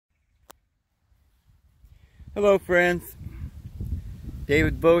Hello friends,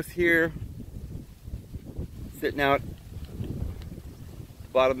 David Bose here, sitting out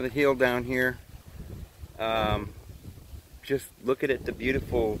bottom of the hill down here, just looking at the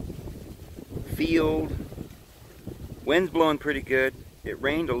beautiful field. Wind's blowing pretty good. It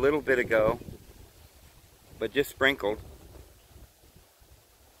rained a little bit ago, but just sprinkled.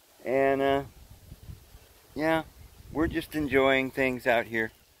 And yeah, we're just enjoying things out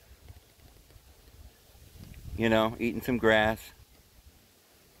here. You know, eating some grass.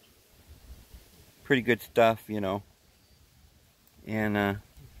 Pretty good stuff, you know. And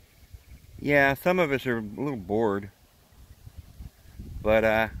yeah, some of us are a little bored. But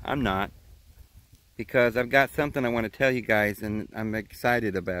I'm not. Because I've got something I want to tell you guys, and I'm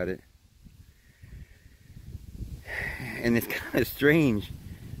excited about it. And it's kind of strange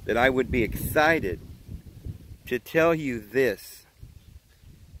that I would be excited to tell you this.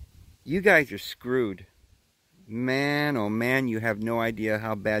 You guys are screwed. Man, oh man, you have no idea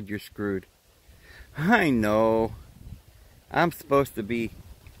how bad you're screwed. I know. I'm supposed to be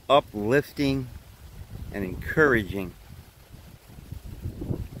uplifting and encouraging.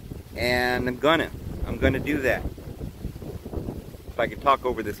 And I'm gonna do that. If I can talk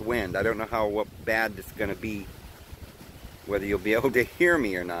over this wind. I don't know what bad this is gonna be. Whether you'll be able to hear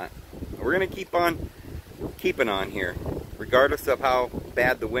me or not. We're gonna keep on keeping on here. Regardless of how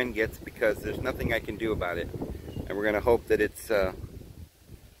bad the wind gets, because there's nothing I can do about it. And we're going to hope that it's that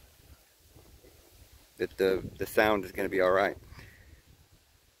the sound is going to be all right.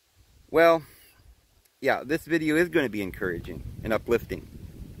 Well, yeah, this video is going to be encouraging and uplifting.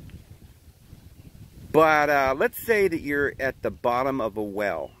 But let's say that you're at the bottom of a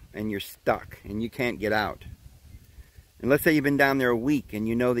well and you're stuck and you can't get out. And let's say you've been down there a week and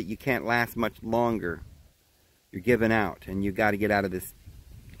you know that you can't last much longer. You're giving out and you got to get out of this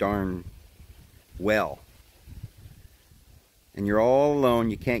darn well. And you're all alone,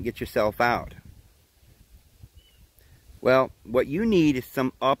 you can't get yourself out. Well, what you need is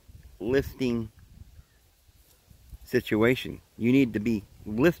some uplifting situation. You need to be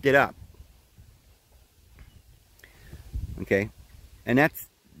lifted up. Okay? And that's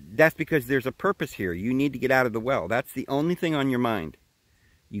because there's a purpose here. You need to get out of the well. That's the only thing on your mind.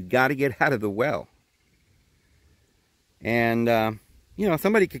 You got to get out of the well. And, you know,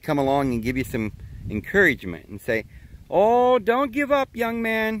 somebody could come along and give you some encouragement and say, oh, don't give up, young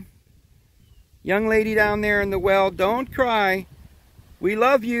man. Young lady down there in the well, don't cry. We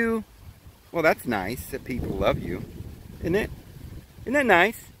love you. Well, that's nice that people love you, isn't it? Isn't that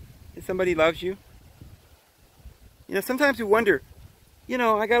nice that somebody loves you? You know, sometimes we wonder, you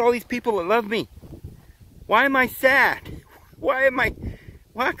know, I got all these people that love me. Why am I sad? Why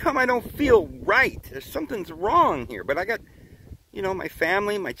come I don't feel right? Something's wrong here. But I got, you know, my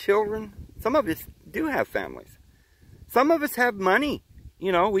family, my children. Some of us do have families. Some of us have money.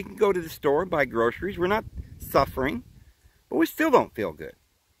 You know, we can go to the store, buy groceries. We're not suffering. But we still don't feel good.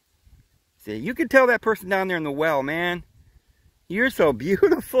 See, you can tell that person down there in the well, man, you're so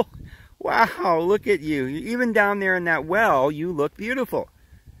beautiful. Wow, look at you. Even down there in that well, you look beautiful.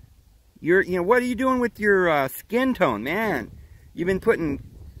 You know, what are you doing with your skin tone, man? You've been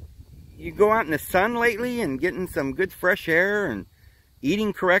you go out in the sun lately and getting some good fresh air and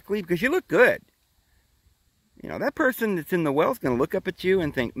eating correctly because you look good. You know, that person that's in the well is going to look up at you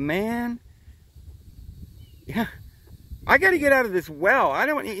and think, man, yeah, I got to get out of this well. I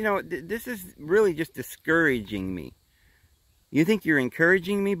don't, you know, this is really just discouraging me. You think you're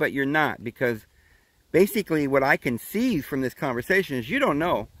encouraging me, but you're not, because basically what I can see from this conversation is you don't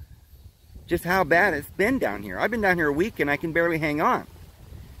know just how bad it's been down here. I've been down here a week and I can barely hang on.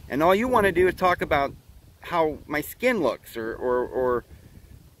 And all you want to do is talk about how my skin looks or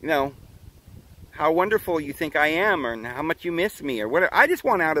you know, how wonderful you think I am, or how much you miss me, or whatever. I just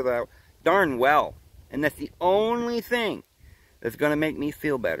want out of the darn well. And that's the only thing that's going to make me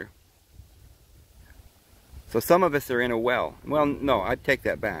feel better. So some of us are in a well. Well, no, I take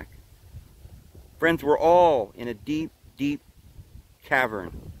that back. Friends, we're all in a deep, deep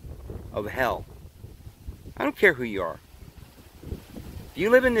cavern of hell. I don't care who you are. If you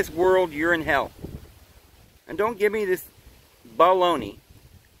live in this world, you're in hell. And don't give me this baloney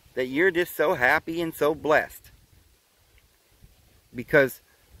that you're just so happy and so blessed. Because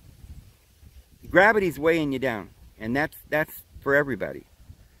gravity's weighing you down. And that's for everybody.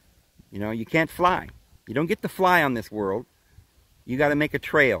 You know, you can't fly. You don't get to fly on this world. You got to make a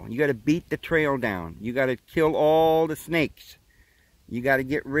trail. You got to beat the trail down. You got to kill all the snakes. You got to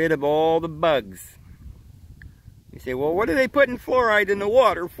get rid of all the bugs. You say, well, what are they putting fluoride in the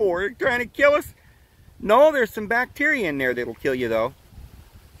water for? They're trying to kill us? No, there's some bacteria in there that'll kill you, though.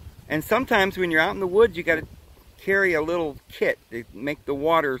 And sometimes when you're out in the woods, you got to carry a little kit to make the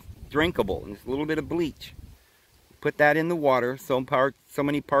water drinkable, and it's a little bit of bleach. Put that in the water, so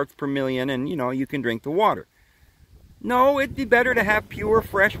many parts per million, and you know, you can drink the water. No, it'd be better to have pure,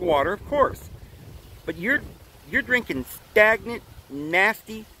 fresh water, of course. But you're drinking stagnant,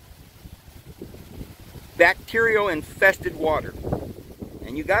 nasty, bacterial-infested water.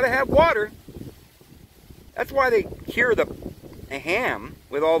 And you gotta have water. That's why they cure the ham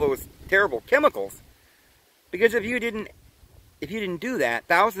with all those terrible chemicals. Because if you didn't do that,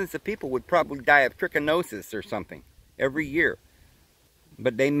 thousands of people would probably die of trichinosis or something every year.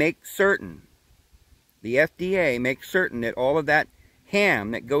 But they make certain, the FDA makes certain that all of that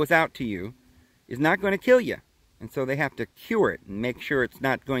ham that goes out to you is not going to kill you. And so they have to cure it and make sure it's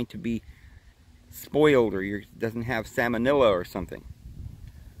not going to be spoiled or doesn't have salmonella or something.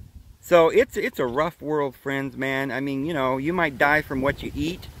 So it's a rough world, friends, man. I mean, you know, you might die from what you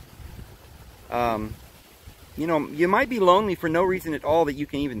eat. You know, you might be lonely for no reason at all that you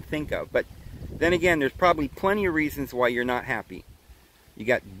can even think of. But then again, there's probably plenty of reasons why you're not happy. You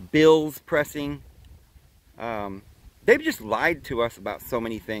got bills pressing. They've just lied to us about so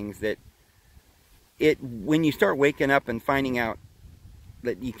many things that when you start waking up and finding out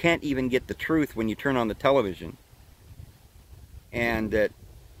that you can't even get the truth when you turn on the television, and that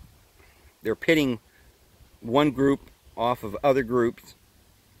they're pitting one group off of other groups,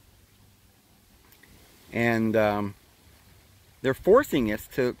 and they're forcing us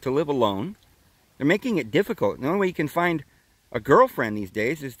to live alone. They're making it difficult. The only way you can find a girlfriend these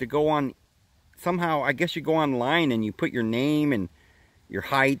days is to go on, somehow, I guess you go online and you put your name and your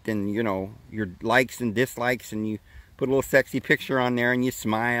height and, you know, your likes and dislikes, and you put a little sexy picture on there and you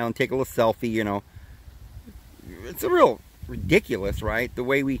smile and take a little selfie, you know. It's a real ridiculous, right? The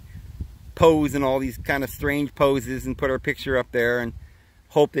way we pose in all these kind of strange poses and put our picture up there and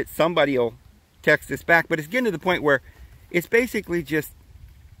hope that somebody will text us back. But it's getting to the point where it's basically just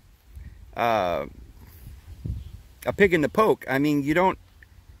a pig in the poke. I mean, you don't,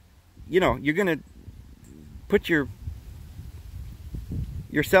 you know, you're going to put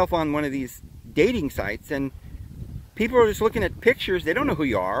yourself on one of these dating sites and people are just looking at pictures. They don't know who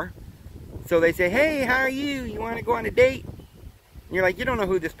you are. So they say, hey, how are you? You want to go on a date? And you're like, you don't know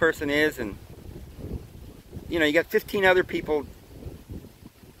who this person is. And, you know, you got 15 other people.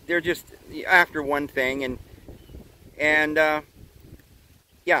 They're just after one thing. And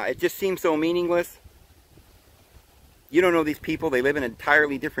yeah, it just seems so meaningless. You don't know these people. They live in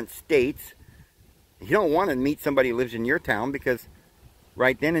entirely different states. You don't want to meet somebody who lives in your town, because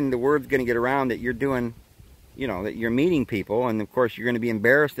right then and the word's going to get around that you're doing, you know, that you're meeting people, and of course you're going to be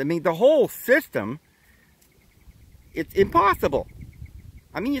embarrassed. I mean, the whole system, it's impossible.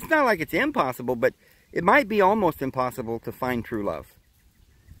 I mean, it's not like it's impossible, but it might be almost impossible to find true love.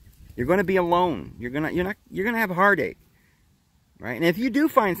 You're going to be alone. You're going to have a heartache, right? And if you do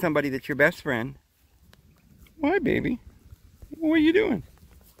find somebody that's your best friend, why, baby? What are you doing?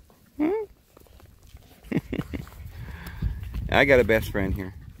 Huh? I got a best friend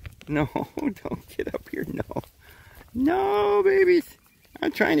here. No, don't get up here. No. No, babies.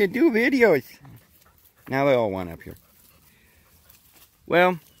 I'm trying to do videos. Now they all want up here.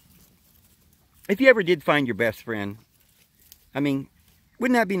 Well, if you ever did find your best friend, I mean,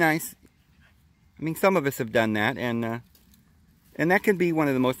 wouldn't that be nice? I mean, some of us have done that, and that can be one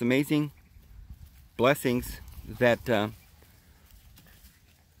of the most amazing blessings that a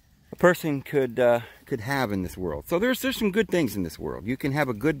person could have in this world. So there's some good things in this world. You can have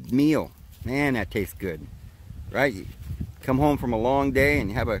a good meal. Man, that tastes good, right? You come home from a long day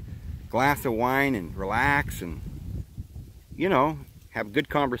and have a glass of wine and relax and, you know, have a good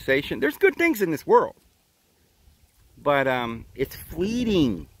conversation. There's good things in this world. But it's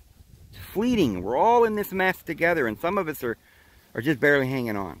fleeting. It's fleeting. We're all in this mess together, and some of us are just barely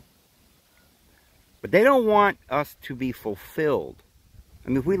hanging on. But they don't want us to be fulfilled. I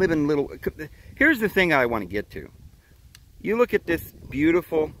mean, if we live in little... Here's the thing I want to get to. You look at this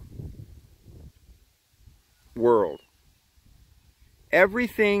beautiful world.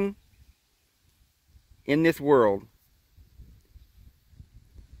 Everything in this world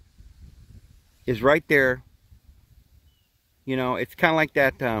is right there. You know, it's kind of like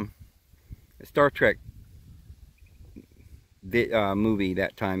that Star Trek movie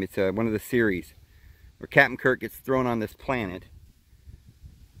that time. It's one of the series where Captain Kirk gets thrown on this planet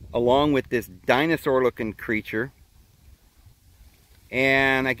along with this dinosaur-looking creature,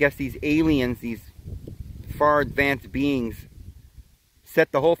 and I guess these aliens, these far advanced beings,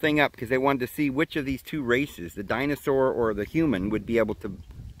 set the whole thing up because they wanted to see which of these two races, the dinosaur or the human, would be able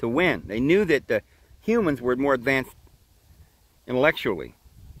to win. They knew that the humans were more advanced intellectually,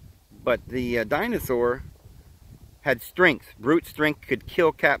 but the dinosaur had strength, brute strength, could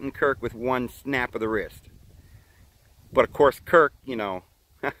kill Captain Kirk with one snap of the wrist. But of course Kirk, you know,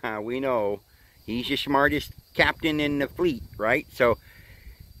 we know, he's the smartest captain in the fleet, right? So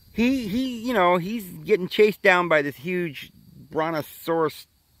you know, he's getting chased down by this huge brontosaurus,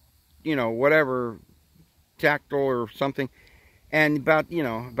 you know, whatever, tactile or something, and about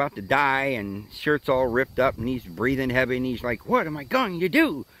to die, and shirt's all ripped up, and he's breathing heavy, and he's like, what am I going to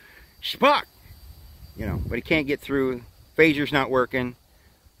do, Spock? You know, but he can't get through. Phaser's not working.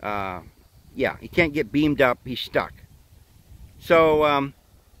 Yeah, he can't get beamed up. He's stuck. So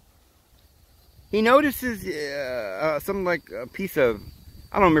he notices something like a piece of,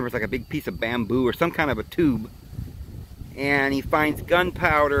 I don't remember, it's like a big piece of bamboo or some kind of a tube, and he finds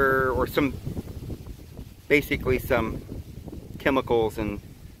gunpowder or basically some chemicals and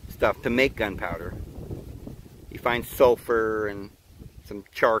stuff to make gunpowder. He finds sulfur and some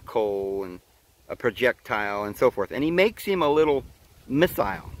charcoal and a projectile and so forth, and he makes him a little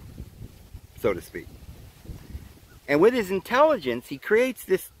missile, so to speak. And with his intelligence, he creates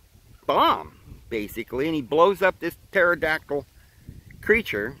this bomb, basically, and he blows up this pterodactyl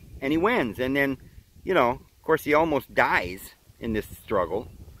creature, and he wins. And then, you know, of course, he almost dies in this struggle,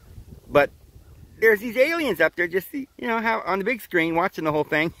 but there's these aliens up there, just, you know, how on the big screen watching the whole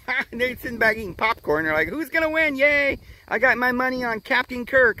thing. They're sitting back eating popcorn. They're like, who's gonna win? Yay, I got my money on Captain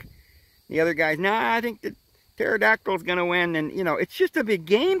Kirk. The other guys, nah, I think the pterodactyl's gonna win. And, you know, it's just a big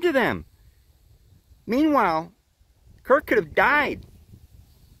game to them. Meanwhile, Kirk could have died,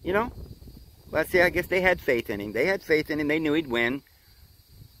 you know. Let's see, I guess they had faith in him. They had faith in him. They knew he'd win.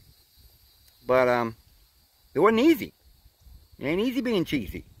 But it wasn't easy. It ain't easy being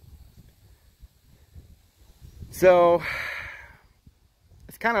cheesy. So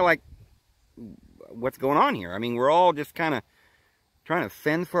it's kind of like what's going on here. I mean, we're all just kind of trying to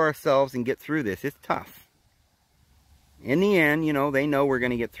fend for ourselves and get through this. It's tough. In the end, you know, they know we're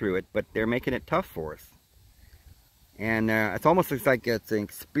going to get through it, but they're making it tough for us. And it's almost like it's an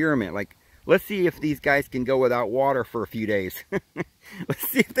experiment. Like, let's see if these guys can go without water for a few days. Let's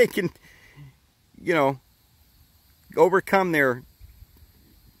see if they can, you know, overcome their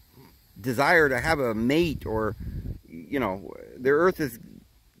desire to have a mate, or, you know, their Earth is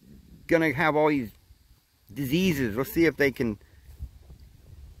going to have all these diseases. Let's see if they can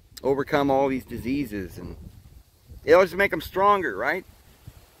overcome all these diseases, and it'll just make them stronger, right?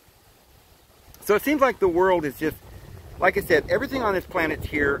 So it seems like the world is just, like I said, everything on this planet's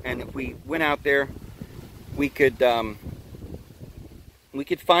here, and if we went out there, we could find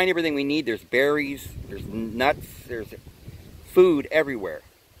everything we need. There's berries, there's nuts, there's food everywhere.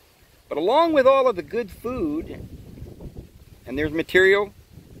 But along with all of the good food, and there's material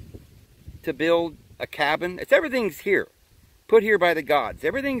to build a cabin, everything's here. Put here by the gods.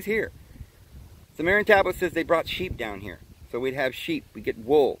 Everything's here. Sumerian tablet says they brought sheep down here, so we'd have sheep. We get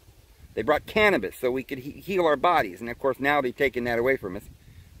wool. They brought cannabis so we could heal our bodies. And of course now they've taken that away from us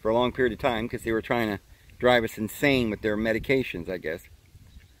for a long period of time because they were trying to drive us insane with their medications, I guess.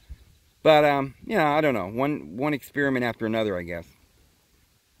 But, you know, I don't know. One experiment after another, I guess.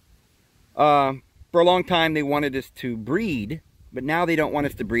 For a long time they wanted us to breed, but now they don't want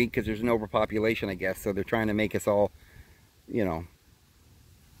us to breed because there's an overpopulation, I guess. So they're trying to make us all, you know,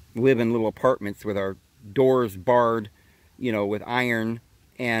 live in little apartments with our doors barred, you know, with iron,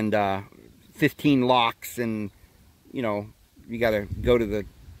 and 15 locks, and, you know, you got to go to the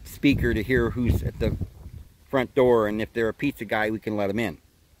speaker to hear who's at the front door, and if they're a pizza guy, we can let them in.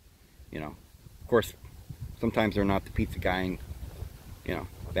 You know, of course, sometimes they're not the pizza guy, and, you know,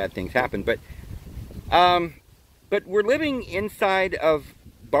 bad things happen. But we're living inside of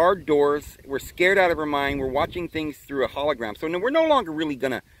barred doors. We're scared out of our mind. We're watching things through a hologram. So we're no longer really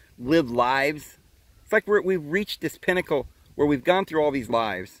going to live lives. It's like we've reached this pinnacle where we've gone through all these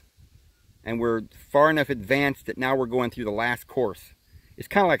lives, and we're far enough advanced that now we're going through the last course. It's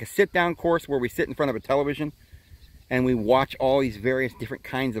kind of like a sit-down course where we sit in front of a television and we watch all these various different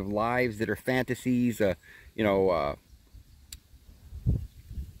kinds of lives that are fantasies. You know,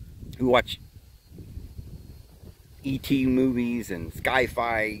 we watch E.T. movies and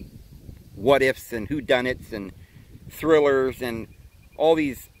sci-fi what-ifs and whodunits and thrillers and all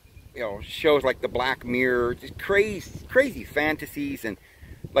these, you know, shows like the Black Mirror, just crazy fantasies, and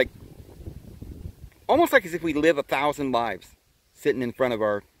like almost like as if we live 1,000 lives sitting in front of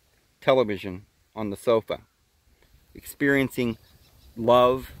our television on the sofa, experiencing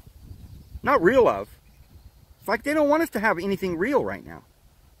love, not real love. It's like they don't want us to have anything real right now.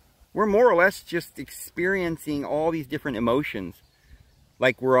 We're more or less just experiencing all these different emotions,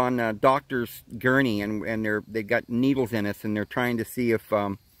 like we're on a doctor's gurney, and they've got needles in us, and they're trying to see if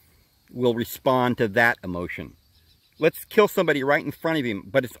we'll respond to that emotion. let's kill somebody right in front of him,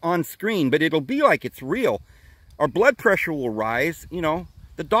 but it's on screen, but it'll be like it's real. Our blood pressure will rise, you know.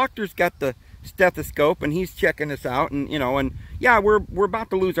 The doctor's got the stethoscope and he's checking us out, and you know, and yeah, we're about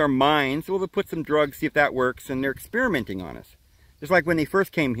to lose our minds. So we'll put some drugs, see if that works, and they're experimenting on us. Just like when they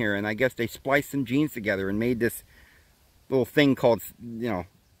first came here, and I guess they spliced some genes together and made this little thing called, you know,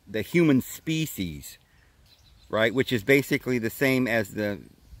 the human species, right? Which is basically the same as the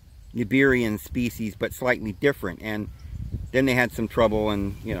Nibirian species, but slightly different. And then they had some trouble,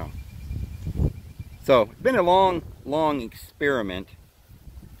 and you know. So it's been a long experiment,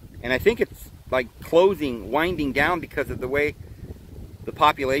 and I think it's like winding down because of the way the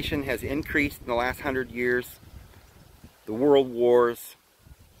population has increased in the last 100 years. The world wars,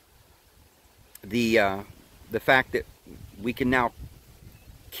 the fact that we can now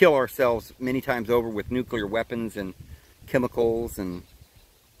kill ourselves many times over with nuclear weapons and chemicals and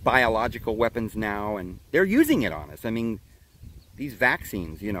biological weapons now, and they're using it on us. I mean, these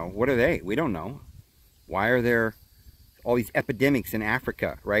vaccines, you know, what are they? We don't know. Why are there all these epidemics in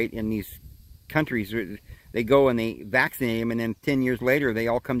Africa, right? In these countries, they go and they vaccinate them, and then 10 years later, they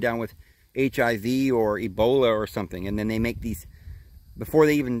all come down with HIV or Ebola or something, and then they make these, before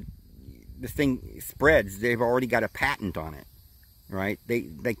they even, this thing spreads, they've already got a patent on it, right?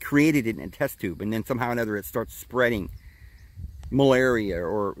 They created it in a test tube, and then somehow or another it starts spreading malaria.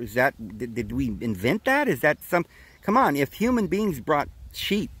 Or is that, did we invent that? Is that some, come on, if human beings brought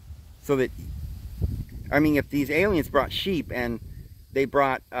sheep so that, I mean, if these aliens brought sheep and they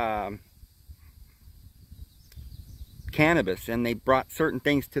brought cannabis and they brought certain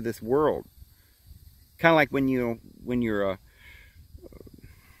things to this world, kind of like when you're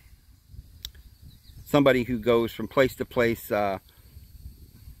somebody who goes from place to place, like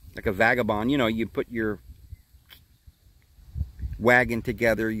a vagabond, you know, you put your wagon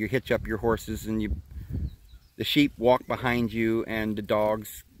together, you hitch up your horses, and the sheep walk behind you, and the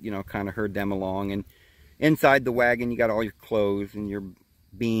dogs, you know, kind of herd them along, and inside the wagon you got all your clothes and your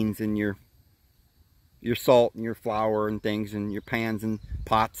beans and your salt and your flour and things, and your pans and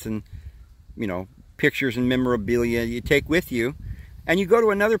pots, and you know, pictures and memorabilia you take with you, and you go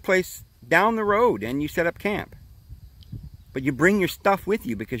to another place down the road and you set up camp. But you bring your stuff with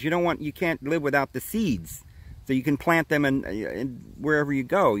you because you can't live without the seeds. So you can plant them in wherever you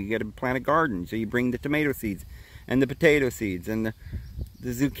go. You got to plant a garden, so you bring the tomato seeds and the potato seeds and the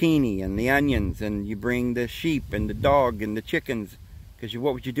zucchini and the onions, and you bring the sheep and the dog and the chickens, because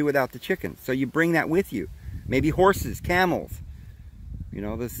what would you do without the chickens? So you bring that with you. Maybe horses, camels. You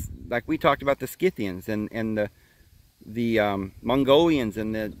know, this, like we talked about the Scythians and the Mongolians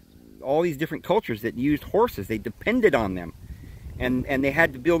and all these different cultures that used horses. They depended on them, and they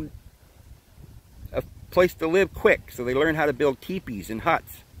had to build a place to live quick. So they learned how to build teepees and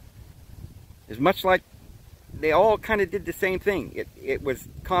huts. It's much like they all kind of did the same thing. It was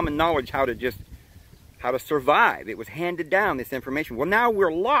common knowledge how to survive. It was handed down, this information. Well, now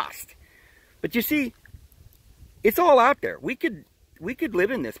we're lost. But you see, it's all out there. We could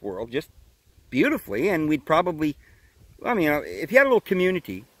live in this world just beautifully, and we'd probably, I mean, if you had a little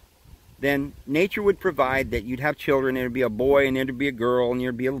community, then nature would provide that you'd have children, and there'd be a boy, and there'd be a girl, and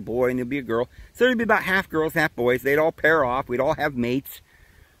there'd be a boy, and there'd be a girl. So there'd be about half girls, half boys. They'd all pair off. We'd all have mates.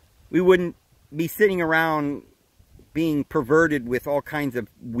 We wouldn't be sitting around being perverted with all kinds of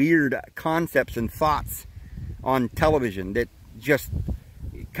weird concepts and thoughts on television that just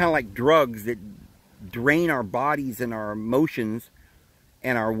kind of like drugs that drain our bodies and our emotions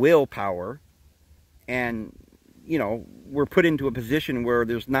and our willpower. And, you know, we're put into a position where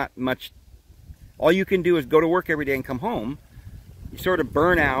there's not much. All you can do is go to work every day and come home. You sort of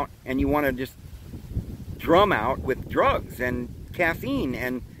burn out, and you want to just drum out with drugs and caffeine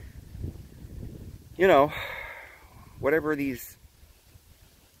and, you know, whatever these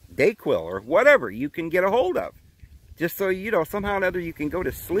Dayquil or whatever you can get a hold of, just so, you know, somehow or another you can go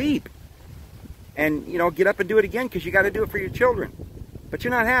to sleep and, you know, get up and do it again, because you got to do it for your children. But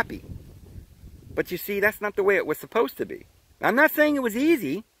you're not happy. But you see, that's not the way it was supposed to be. I'm not saying it was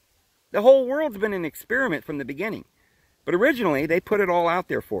easy. The whole world's been an experiment from the beginning. But originally, they put it all out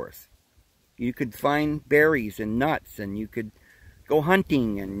there for us. You could find berries and nuts, and you could go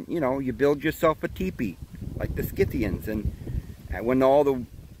hunting, and, you know, you build yourself a teepee, like the Scythians. And when all the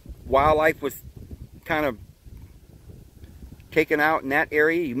wildlife was kind of taken out in that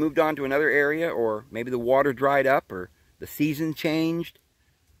area, you moved on to another area, or maybe the water dried up, or the season changed.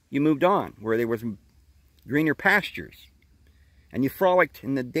 You moved on where there was greener pastures, and you frolicked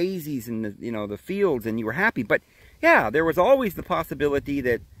in the daisies and the, you know, the fields, and you were happy. But yeah, there was always the possibility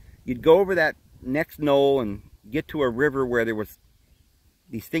that you'd go over that next knoll and get to a river where there was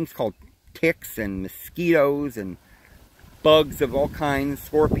these things called ticks and mosquitoes and bugs of all kinds,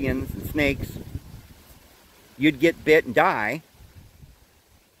 scorpions and snakes. You'd get bit and die.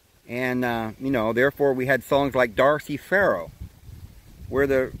 And, you know, therefore we had songs like Darcy Farrow, where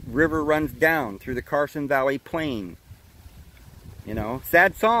the river runs down through the Carson Valley Plain. You know,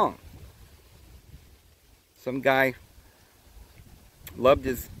 sad song. Some guy loved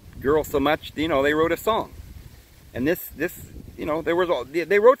his girl so much, you know, they wrote a song. And this, you know, they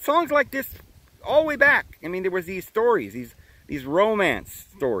wrote songs like this all the way back. I mean, there was these stories, these romance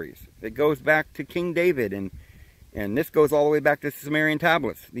stories that goes back to King David, and this goes all the way back to the Sumerian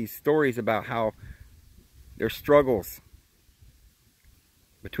tablets. These stories about how there's struggles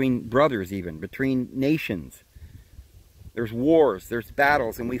between brothers, even between nations. There's wars, there's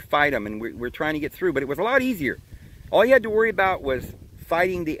battles, and we fight them, and we're trying to get through. But it was a lot easier. All you had to worry about was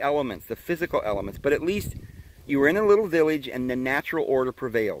fighting the elements, the physical elements. But at least you were in a little village, and the natural order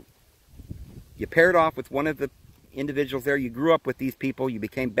prevailed. You paired off with one of the individuals there. You grew up with these people. You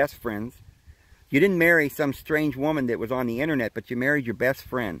became best friends. You didn't marry some strange woman that was on the internet, but you married your best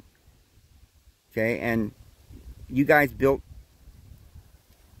friend. Okay, and you guys built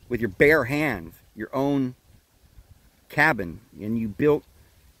with your bare hands your own cabin, and you built,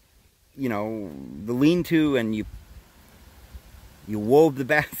 you know, the lean-to, and you wove the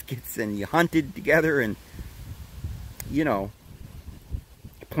baskets, and you hunted together, and, you know,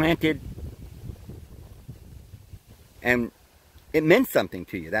 planted, and it meant something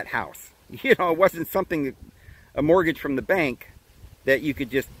to you, that house. You know, it wasn't something, a mortgage from the bank that you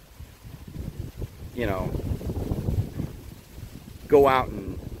could just, you know, go out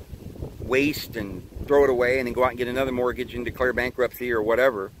and waste and throw it away and then go out and get another mortgage and declare bankruptcy or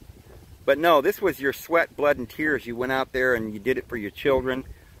whatever. But no, this was your sweat, blood, and tears. You went out there and you did it for your children.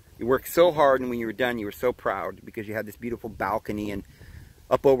 You worked so hard, and when you were done, you were so proud because you had this beautiful balcony, and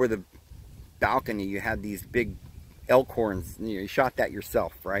up over the balcony you had these big elk horns. You shot that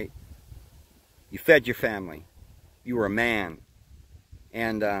yourself, right? You fed your family. You were a man.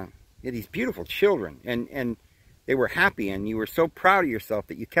 And you had these beautiful children, and they were happy, and you were so proud of yourself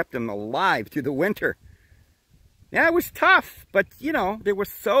that you kept them alive through the winter. Yeah, it was tough, but, you know, there was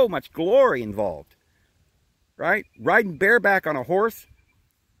so much glory involved, right? Riding bareback on a horse,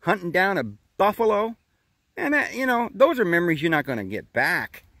 hunting down a buffalo, and, you know, those are memories you're not going to get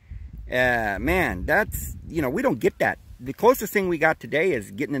back. Man, that's, you know, we don't get that. The closest thing we got today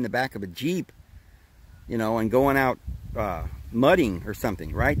is getting in the back of a Jeep, you know, and going out mudding or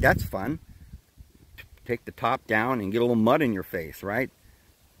something, right? That's fun. Take the top down and get a little mud in your face, right?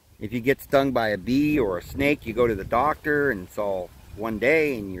 If you get stung by a bee or a snake, you go to the doctor, and it's all one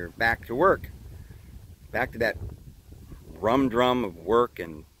day, and you're back to work. Back to that drum of work,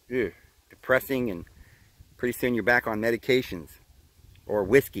 and depressing, and pretty soon you're back on medications or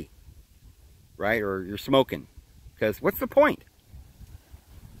whiskey, right? Or you're smoking. Because what's the point?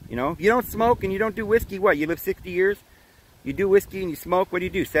 You know, if you don't smoke and you don't do whiskey, what? You live 60 years? You do whiskey and you smoke, what do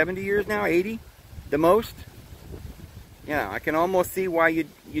you do? 70 years now? 80? The most? Yeah, I can almost see why you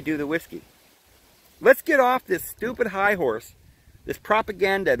do the whiskey. Let's get off this stupid high horse, this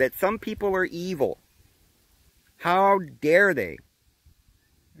propaganda that some people are evil. How dare they?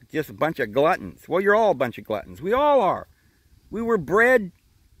 Just a bunch of gluttons. Well, you're all a bunch of gluttons. We all are. We were bred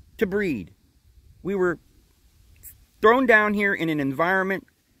to breed. We were thrown down here in an environment,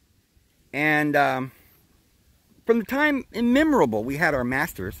 and from the time immemorable we had our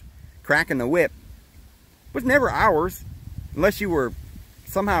masters cracking the whip. It was never ours, unless you were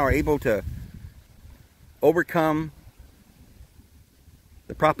somehow able to overcome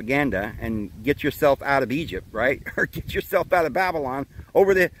the propaganda and get yourself out of Egypt, right? Or get yourself out of Babylon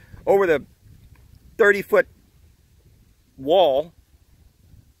over the 30-foot wall,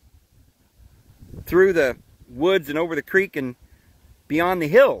 through the woods and over the creek and beyond the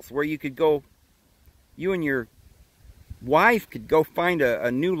hills, where you could go, you and your wife could go find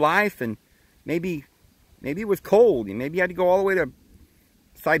a new life, and maybe it was cold, and maybe you had to go all the way to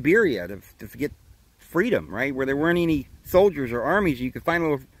Siberia to get freedom, right? Where there weren't any soldiers or armies. You could find a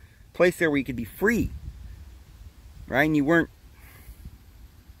little place there where you could be free, right? And you weren't,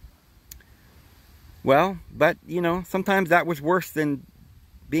 well, but, you know, sometimes that was worse than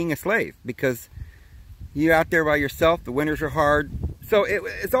being a slave, because you're out there by yourself, the winters are hard. So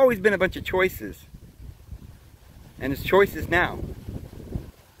it's always been a bunch of choices, and it's choices now.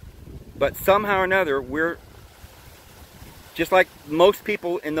 But somehow or another, we're, just like most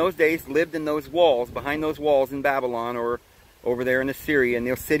people in those days lived in those walls, behind those walls in Babylon, or over there in Assyria, in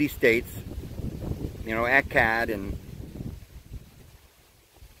those city-states, you know, Akkad and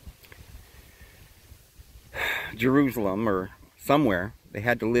Jerusalem or somewhere. They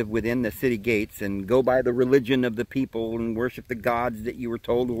had to live within the city gates and go by the religion of the people and worship the gods that you were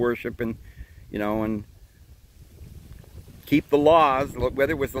told to worship, and, you know, and keep the laws.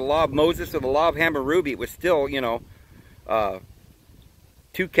 Whether it was the law of Moses or the law of Hammurabi, it was still, you know,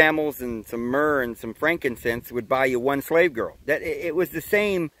 2 camels and some myrrh and some frankincense would buy you 1 slave girl. That it was the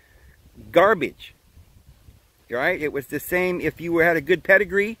same garbage, right? It was the same. If you had a good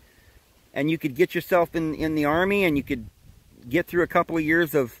pedigree and you could get yourself in the army and you could get through a couple of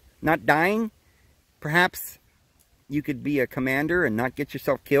years of not dying, perhaps you could be a commander and not get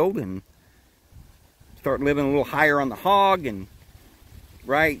yourself killed and start living a little higher on the hog, and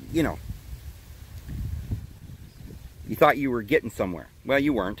right, you know, you thought you were getting somewhere. Well,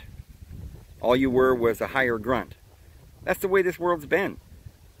 you weren't. All you were was a higher grunt. That's the way this world's been.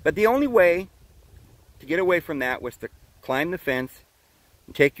 But the only way to get away from that was to climb the fence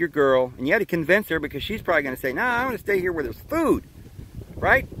and take your girl, and you had to convince her, because she's probably going to say, nah, I want to stay here where there's food,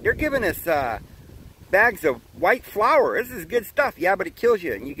 right? They're giving us bags of white flour. This is good stuff. Yeah, but it kills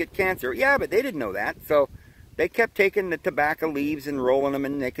you and you get cancer. Yeah, but they didn't know that. So they kept taking the tobacco leaves and rolling them,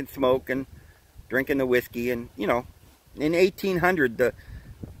 and they can smoke and drinking the whiskey. And, you know, in 1800, the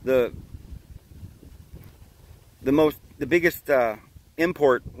biggest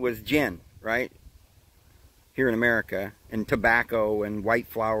import was gin, right? Here in America, and tobacco and white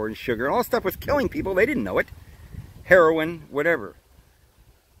flour and sugar, and all this stuff was killing people. They didn't know it. Heroin, whatever.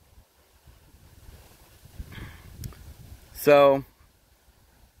 So,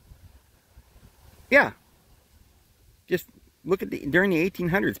 yeah, just look at during the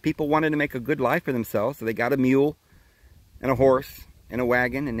 1800s, people wanted to make a good life for themselves, so they got a mule and a horse and a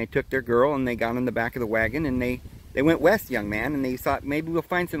wagon, and they took their girl and they got in the back of the wagon, and they went west, young man, and they thought maybe we'll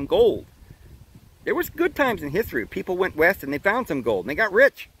find some gold. There was good times in history. People went west and they found some gold and they got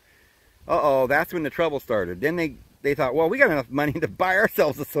rich. Uh-oh, that's when the trouble started. Then they thought, well, we got enough money to buy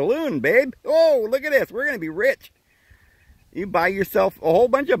ourselves a saloon, babe. Oh, look at this. We're going to be rich. You buy yourself a whole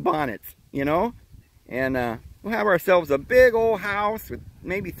bunch of bonnets, you know, and we'll have ourselves a big old house with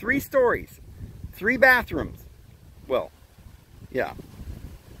maybe 3 stories, 3 bathrooms. Well, yeah.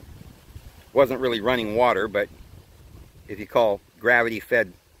 Wasn't really running water, but if you call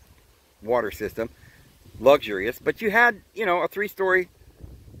gravity-fed water system luxurious. But you had, you know, a 3-story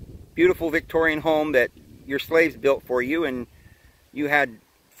beautiful Victorian home that your slaves built for you, and you had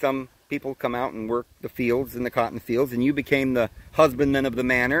some people come out and work the fields and the cotton fields, and you became the husbandman of the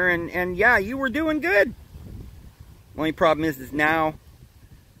manor, and yeah, you were doing good. Only problem is now,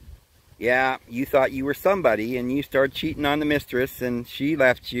 yeah, you thought you were somebody, and you started cheating on the mistress, and she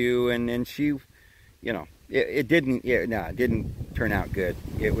left you, and then she, you know, it didn't turn out good.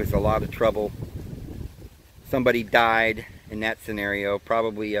 It was a lot of trouble. Somebody died in that scenario,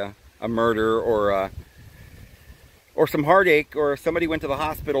 probably a murder or some heartache, or somebody went to the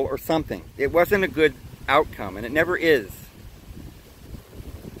hospital or something. It wasn't a good outcome, and it never is.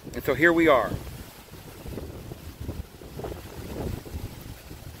 And so here we are,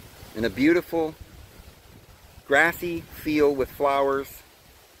 in a beautiful grassy field with flowers,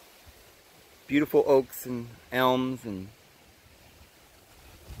 beautiful oaks and elms, and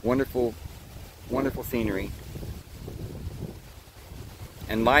wonderful, wonderful scenery.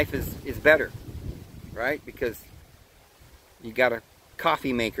 And life is better, right? Because you got a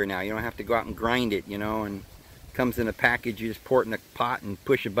coffee maker now. You don't have to go out and grind it, you know, and it comes in a package. You just pour it in a pot and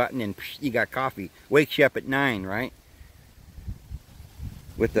push a button, and you got coffee. Wakes you up at 9, right?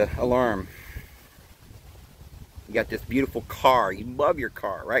 With the alarm. You got this beautiful car. You love your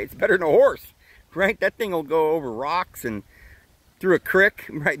car, right? It's better than a horse, right? That thing will go over rocks and through a creek,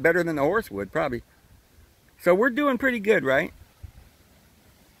 right? Better than the horse would, probably. So we're doing pretty good, right?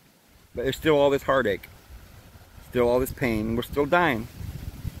 But there's still all this heartache. Still all this pain. We're still dying.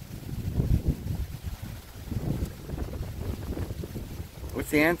 What's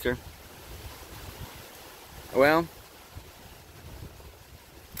the answer? Well,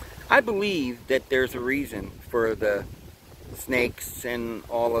 I believe that there's a reason for the snakes and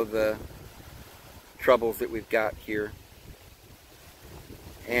all of the troubles that we've got here.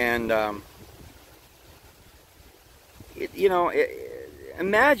 And,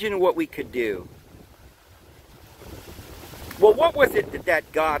 imagine what we could do. Well, what was it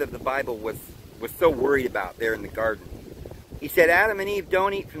that God of the Bible was so worried about there in the garden? He said, Adam and Eve,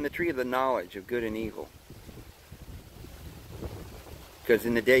 don't eat from the tree of the knowledge of good and evil, because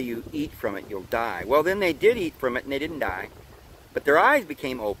in the day you eat from it, you'll die. Well, then they did eat from it, and they didn't die. But their eyes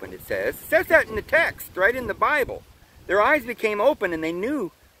became opened, it says. It says that in the text, right in the Bible. Their eyes became open, and they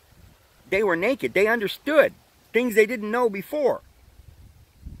knew they were naked. They understood things they didn't know before.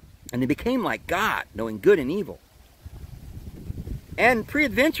 And they became like God, knowing good and evil. And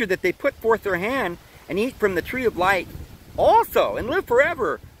peradventure that they put forth their hand and eat from the tree of life also, and live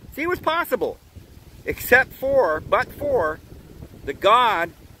forever. See, it was possible. But for the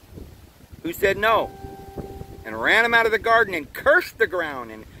God who said no, and ran them out of the garden, and cursed the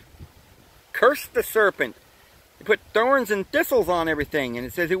ground, and cursed the serpent. He put thorns and thistles on everything, and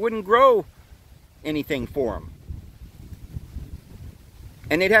it says it wouldn't grow anything for them.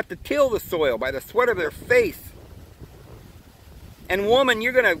 And they'd have to till the soil by the sweat of their face. And woman,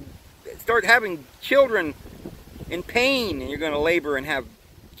 you're going to start having children in pain, and you're going to labor and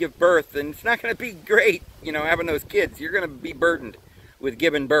give birth, and it's not going to be great, you know, having those kids. You're going to be burdened with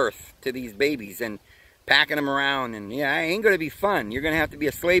giving birth to these babies and packing them around, and yeah, it ain't going to be fun. You're going to have to be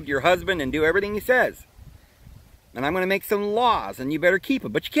a slave to your husband and do everything he says. And I'm going to make some laws, and you better keep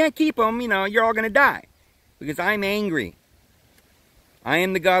them. But you can't keep them, you know, you're all going to die. Because I'm angry. I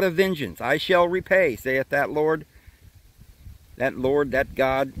am the God of vengeance. I shall repay, saith that Lord. That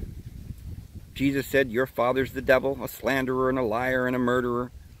God. Jesus said, your father's the devil, a slanderer and a liar and a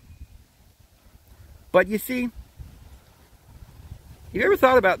murderer. But you see, you ever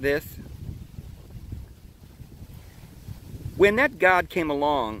thought about this? When that God came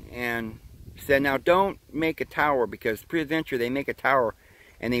along and said, now don't make a tower, because peradventure they make a tower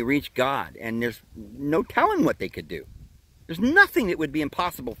and they reach God, and there's no telling what they could do. There's nothing that would be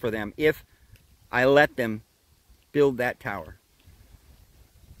impossible for them if I let them build that tower.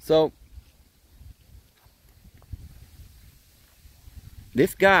 So,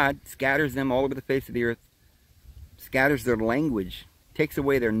 this God scatters them all over the face of the earth, scatters their language, takes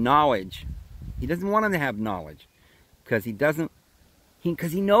away their knowledge. He doesn't want them to have knowledge, because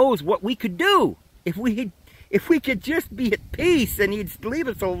he knows what we could do if we could just be at peace, and he'd leave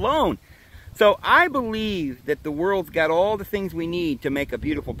us alone. So I believe that the world's got all the things we need to make a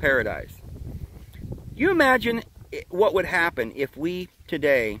beautiful paradise. You imagine what would happen if we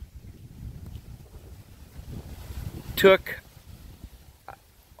today took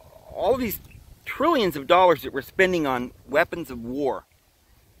all these trillions of dollars that we're spending on weapons of war.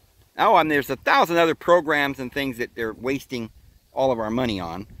 Oh, and there's 1,000 other programs and things that they're wasting all of our money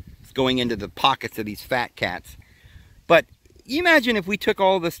on. It's going into the pockets of these fat cats. But you imagine if we took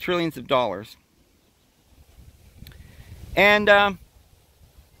all this trillions of dollars and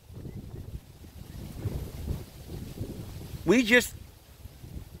we just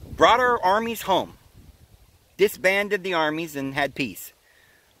brought our armies home, disbanded the armies, and had peace.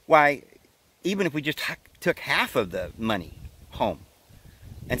 Why, even if we just took half of the money home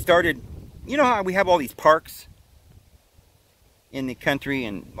and started, you know how we have all these parks in the country,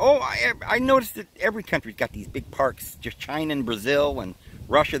 and I noticed that every country's got these big parks. Just China and Brazil and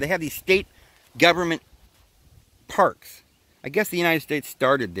Russia, they have these state government parks. I guess the United States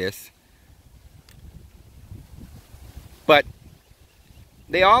started this, but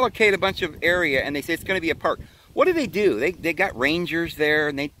they allocate a bunch of area and they say it's going to be a park. What do? They got rangers there,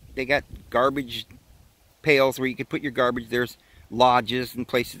 and they got garbage pails where you could put your garbage. There's lodges and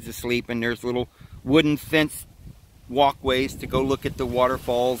places to sleep, and there's little wooden fence walkways to go look at the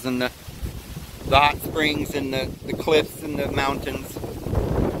waterfalls and the hot springs and the cliffs and the mountains.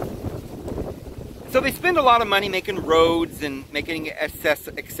 So they spend a lot of money making roads and making it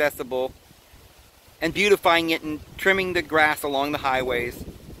accessible and beautifying it and trimming the grass along the highways.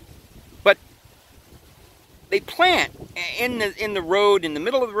 But they plant in the road, in the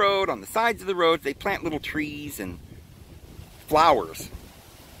middle of the road, on the sides of the roads, they plant little trees and flowers.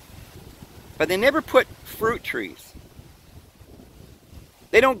 But they never put fruit trees.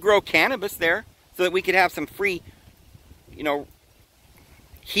 They don't grow cannabis there so that we could have some free, you know,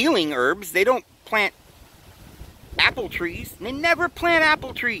 healing herbs. They don't plant apple trees. They never plant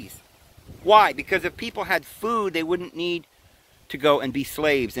apple trees. Why? Because if people had food, they wouldn't need to go and be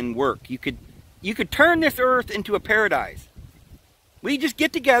slaves and work. You could turn this earth into a paradise. We just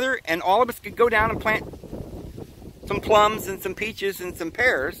get together and all of us could go down and plant some plums and some peaches and some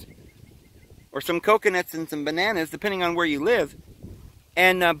pears, or some coconuts and some bananas, depending on where you live.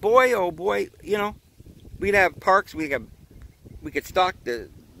 And boy, oh boy, you know, we'd have parks. We could stock the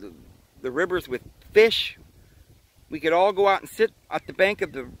rivers with fish. We could all go out and sit at the bank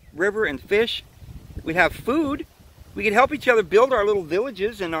of the river and fish. We'd have food. We could help each other build our little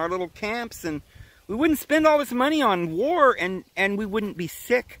villages and our little camps, and we wouldn't spend all this money on war, and we wouldn't be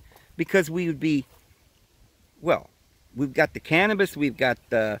sick, because we would be, well, we've got the cannabis, we've got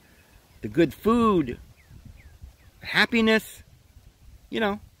the good food, happiness. You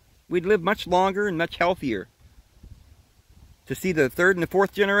know, we'd live much longer and much healthier to see the third and the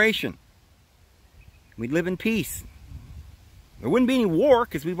fourth generation. We'd live in peace. There wouldn't be any war,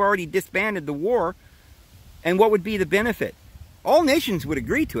 because we've already disbanded the war. And what would be the benefit? All nations would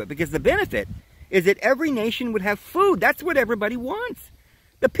agree to it, because the benefit is that every nation would have food. That's what everybody wants.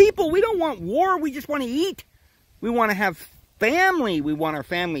 The people, we don't want war. We just want to eat. We want to have family. We want our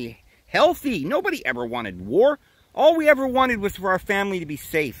family healthy. Nobody ever wanted war. All we ever wanted was for our family to be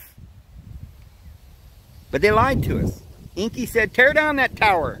safe. But they lied to us. Enki said, tear down that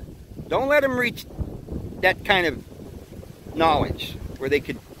tower. Don't let them reach that kind of knowledge where they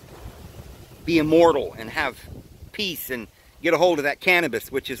could be immortal and have peace and get a hold of that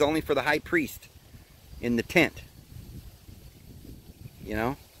cannabis, which is only for the high priest in the tent. You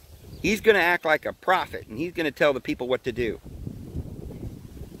know? He's going to act like a prophet, and he's going to tell the people what to do.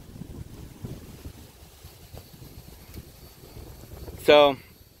 So,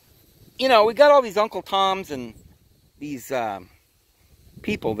 you know, we got all these Uncle Toms and these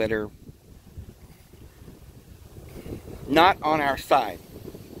people that are not on our side.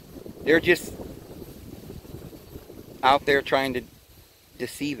 They're just out there trying to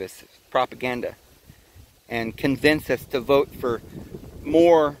deceive us, propaganda, and convince us to vote for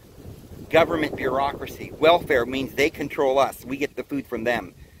more government bureaucracy. Welfare means they control us. We get the food from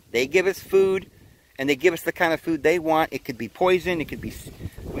them. They give us food, and they give us the kind of food they want. It could be poison. It could be,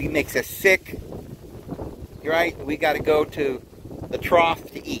 it makes us sick. Right? We got to go to the trough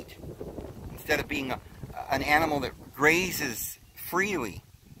to eat instead of being an animal that grazes freely,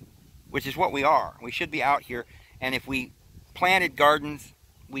 which is what we are. We should be out here. And if we planted gardens,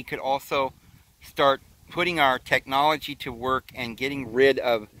 we could also start putting our technology to work and getting rid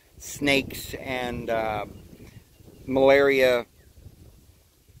of snakes and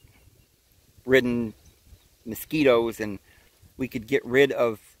malaria-ridden mosquitoes, and we could get rid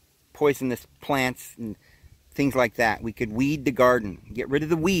of poisonous plants and things like that. We could weed the garden, get rid of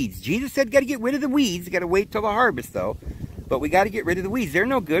the weeds. Jesus said got to get rid of the weeds. Got to wait till the harvest, though. But we got to get rid of the weeds. They're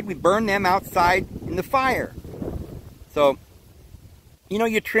no good. We burn them outside in the fire. So, you know,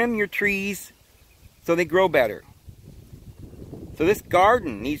 you trim your trees so they grow better. So this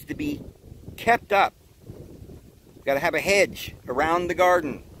garden needs to be kept up. We've got to have a hedge around the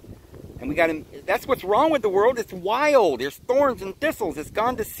garden. And we got to, that's what's wrong with the world. It's wild. There's thorns and thistles. It's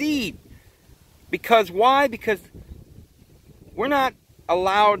gone to seed. Because why? Because we're not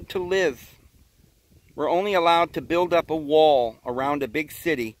allowed to live. We're only allowed to build up a wall around a big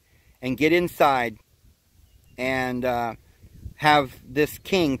city and get inside and have this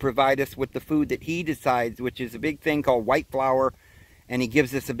king provide us with the food that he decides, which is a big thing called white flour, and he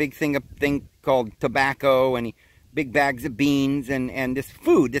gives us a big thing called tobacco, and big bags of beans, and this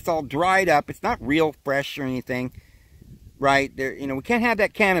food that's all dried up. It's not real fresh or anything, right? There, you know, we can't have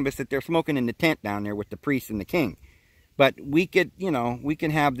that cannabis that they're smoking in the tent down there with the priest and the king. But we could, you know, we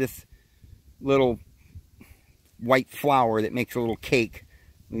can have this little white flour that makes a little cake.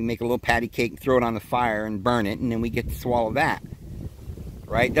 We make a little patty cake and throw it on the fire and burn it, and then we get to swallow that.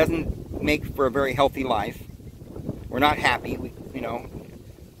 Right? Doesn't make for a very healthy life. We're not happy. We, you know,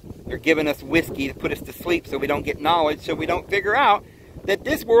 they're giving us whiskey to put us to sleep so we don't get knowledge, so we don't figure out that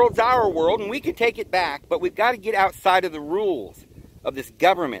this world's our world and we can take it back, but we've got to get outside of the rules of this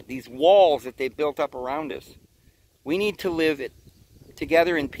government, these walls that they've built up around us. We need to live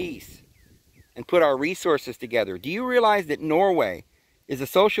together in peace and put our resources together. Do you realize that Norway is a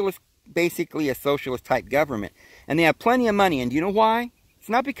socialist, basically a socialist type government, and they have plenty of money? And do you know why? It's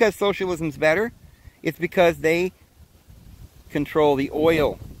not because socialism's better. It's because they control the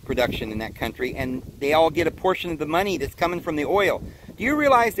oil production in that country, and they all get a portion of the money that's coming from the oil. Do you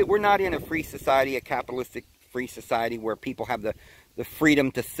realize that we're not in a free society, a capitalistic free society, where people have the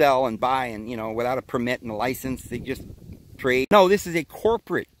freedom to sell and buy, and, you know, without a permit and a license, they just trade? No, this is a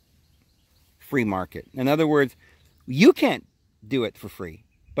corporate free market. In other words, you can't do it for free,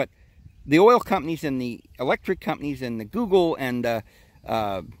 but the oil companies and the electric companies and the Google and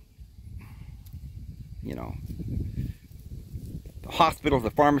you know, the hospitals, the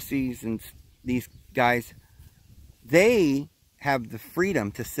pharmacies, and these guys, they have the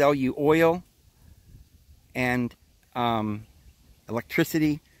freedom to sell you oil and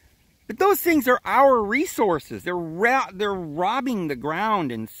electricity. But those things are our resources. They're robbing the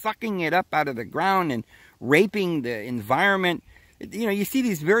ground and sucking it up out of the ground and raping the environment. You know, you see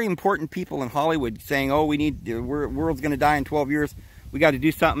these very important people in Hollywood saying, oh, the world's going to die in 12 years. We got to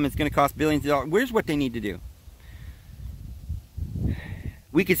do something. It's going to cost billions of dollars. Where's what they need to do?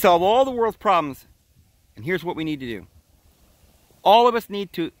 We could solve all the world's problems, and here's what we need to do. All of us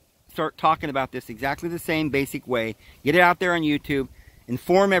need to start talking about this exactly the same basic way. Get it out there on YouTube.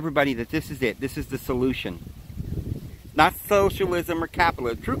 Inform everybody that this is it. This is the solution. Not socialism or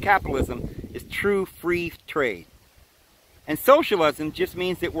capitalism. True capitalism is true free trade. And socialism just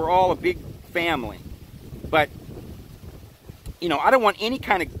means that we're all a big family. But you know, I don't want any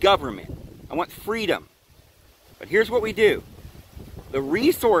kind of government. I want freedom. But here's what we do. The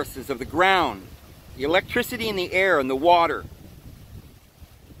resources of the ground, the electricity in the air and the water,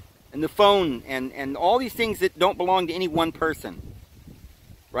 and the phone, and all these things that don't belong to any one person,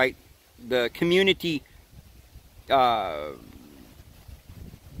 right? The community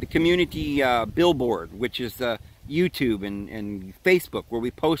billboard, which is YouTube and Facebook, where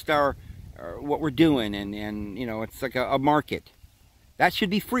we post our what we're doing, and you know, it's like a market. That should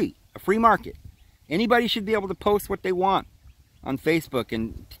be free, a free market. Anybody should be able to post what they want on Facebook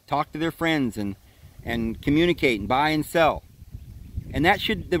and talk to their friends and communicate and buy and sell. And that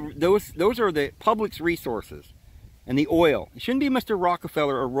should, those are the public's resources. And the oil. It shouldn't be Mr.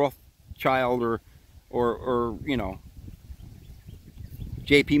 Rockefeller or Rothschild or you know,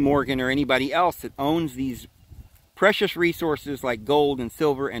 J.P. Morgan or anybody else that owns these precious resources like gold and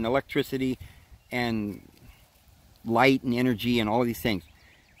silver and electricity and light and energy and all of these things.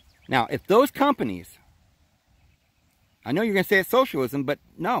 Now, if those companies, I know you're going to say it's socialism, but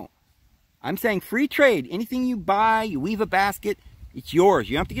no. I'm saying free trade. Anything you buy, you weave a basket, it's yours.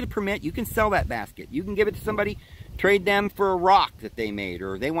 You don't have to get a permit. You can sell that basket. You can give it to somebody, trade them for a rock that they made,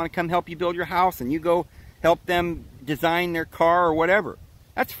 or they want to come help you build your house and you go help them design their car or whatever.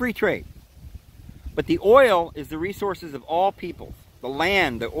 That's free trade. But the oil is the resources of all peoples. The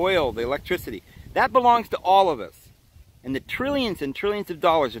land, the oil, the electricity. That belongs to all of us. And the trillions and trillions of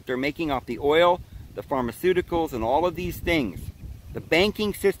dollars that they're making off the oil, the pharmaceuticals, and all of these things. The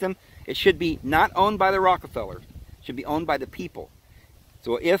banking system, it should be not owned by the Rockefellers. It should be owned by the people.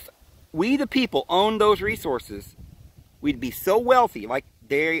 So if we, the people, own those resources, we'd be so wealthy, like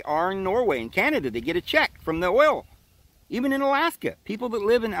they are in Norway and Canada. They get a check from the oil. Even in Alaska, people that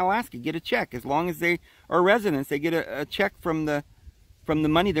live in Alaska get a check. As long as they are residents, they get a check from the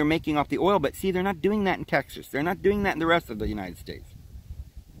money they're making off the oil. But see, they're not doing that in Texas. They're not doing that in the rest of the United States.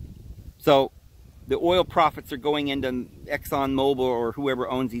 So the oil profits are going into ExxonMobil or whoever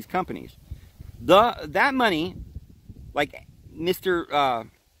owns these companies. That money, like Mr.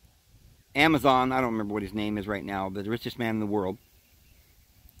 Amazon, I don't remember what his name is right now, the richest man in the world,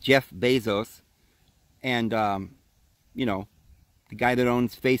 Jeff Bezos, and you know, the guy that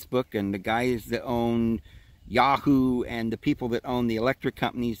owns Facebook, and the guys that own Yahoo, and the people that own the electric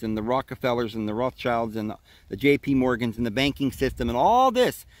companies, and the Rockefellers, and the Rothschilds, and the J.P. Morgans, and the banking system, and all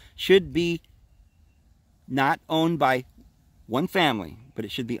this should be not owned by one family, but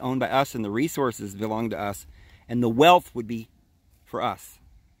it should be owned by us, and the resources belong to us, and the wealth would be for us.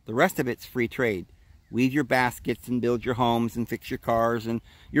 The rest of it's free trade. Weave your baskets and build your homes and fix your cars, and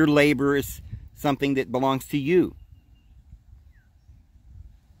your labor is something that belongs to you.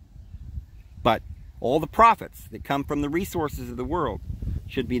 But all the profits that come from the resources of the world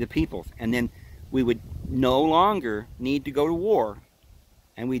should be the people's. And then we would no longer need to go to war.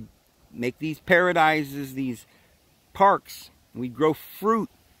 And we'd make these paradises, these parks. We'd grow fruit,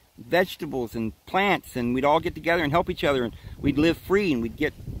 vegetables, and plants. And we'd all get together and help each other. And we'd live free. And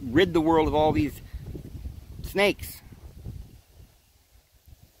we'd rid the world of all these snakes.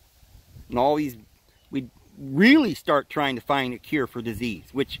 And all these... We'd really start trying to find a cure for disease.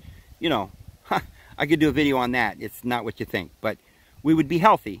 Which, you know... I could do a video on that. It's not what you think. But we would be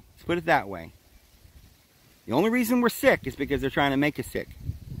healthy. Let's put it that way. The only reason we're sick is because they're trying to make us sick.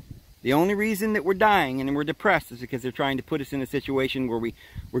 The only reason that we're dying and we're depressed is because they're trying to put us in a situation where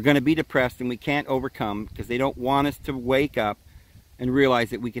we're going to be depressed and we can't overcome, because they don't want us to wake up and realize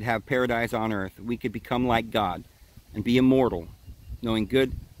that we could have paradise on earth. We could become like God and be immortal, knowing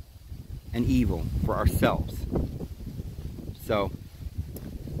good and evil for ourselves. So...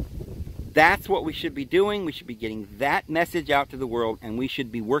 that's what we should be doing. We should be getting that message out to the world, and we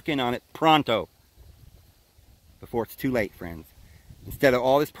should be working on it pronto, before it's too late, friends. Instead of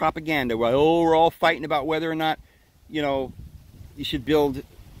all this propaganda where, oh, we're all fighting about whether or not, you know, you should build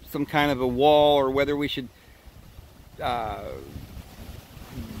some kind of a wall, or whether we should,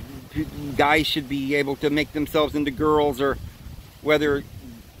 guys should be able to make themselves into girls, or whether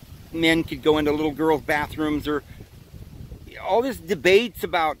men could go into little girls' bathrooms, or all this debates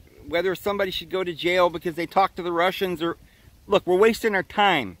about whether somebody should go to jail because they talked to the Russians, or... Look, we're wasting our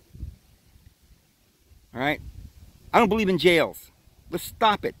time. Alright? I don't believe in jails. Let's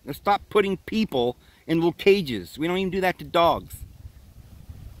stop it. Let's stop putting people in little cages. We don't even do that to dogs.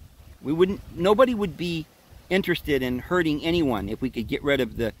 Nobody would be interested in hurting anyone if we could get rid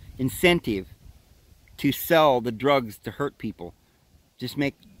of the incentive to sell the drugs to hurt people. Just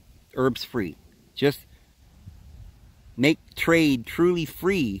make herbs free. Just make trade truly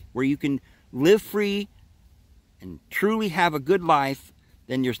free, where you can live free and truly have a good life.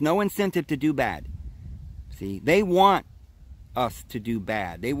 Then there's no incentive to do bad. See, they want us to do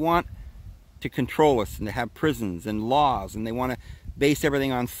bad. They want to control us and to have prisons and laws, and they want to base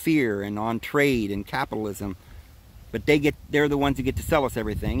everything on fear and on trade and capitalism. But they're the ones that get to sell us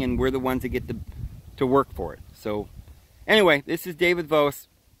everything, and we're the ones that get to work for it. So anyway, this is David Vos.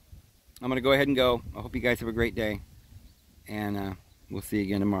 I'm going to go ahead and go. I hope you guys have a great day, and we'll see you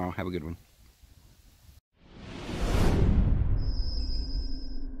again tomorrow. Have a good one.